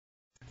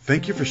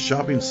Thank you for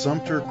shopping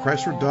Sumter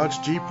Chrysler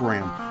Dodge Jeep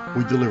Ram.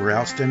 We deliver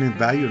outstanding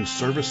value and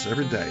service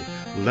every day.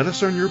 Let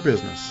us earn your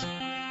business.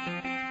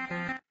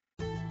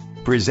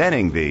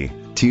 Presenting the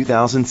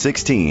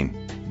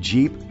 2016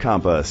 Jeep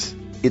Compass.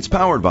 It's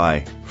powered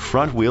by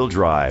front-wheel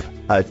drive,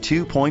 a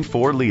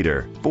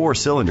 2.4-liter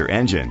four-cylinder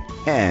engine,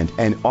 and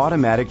an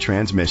automatic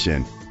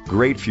transmission.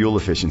 Great fuel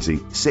efficiency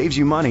saves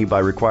you money by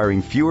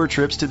requiring fewer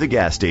trips to the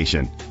gas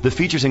station. The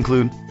features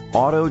include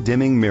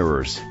auto-dimming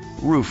mirrors,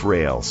 roof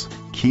rails,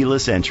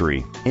 keyless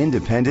entry,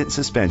 independent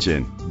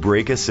suspension,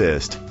 brake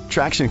assist,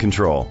 traction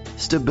control,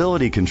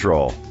 stability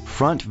control,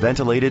 front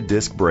ventilated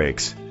disc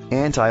brakes,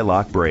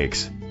 anti-lock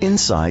brakes.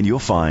 Inside you'll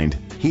find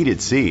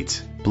heated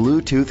seats,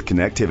 Bluetooth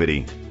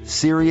connectivity,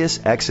 Sirius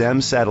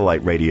XM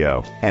satellite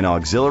radio, and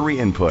auxiliary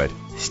input,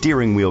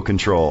 steering wheel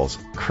controls,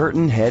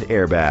 curtain head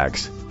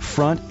airbags,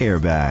 front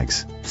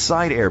airbags,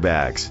 side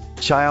airbags,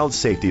 child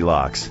safety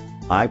locks,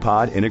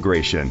 iPod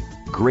integration.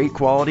 Great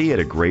quality at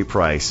a great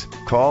price.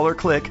 Call or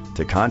click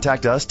to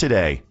contact us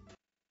today.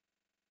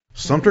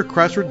 Sumter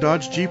Chrysler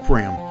Dodge Jeep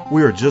Ram.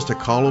 We are just a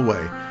call away.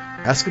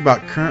 Ask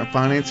about current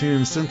financing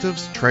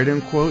incentives,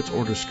 trade-in quotes,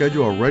 or to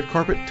schedule a red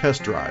carpet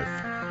test drive.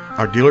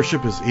 Our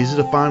dealership is easy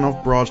to find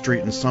off Broad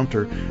Street in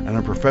Sumter, and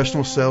our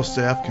professional sales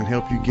staff can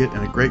help you get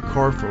in a great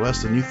car for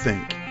less than you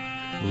think.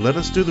 Let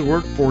us do the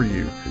work for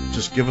you.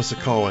 Just give us a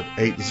call at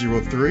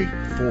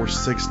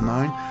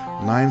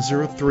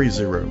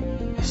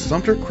 803-469-9030.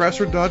 Sumter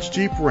Chrysler Dodge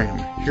Jeep Ram,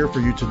 here for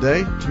you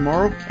today,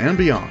 tomorrow, and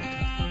beyond.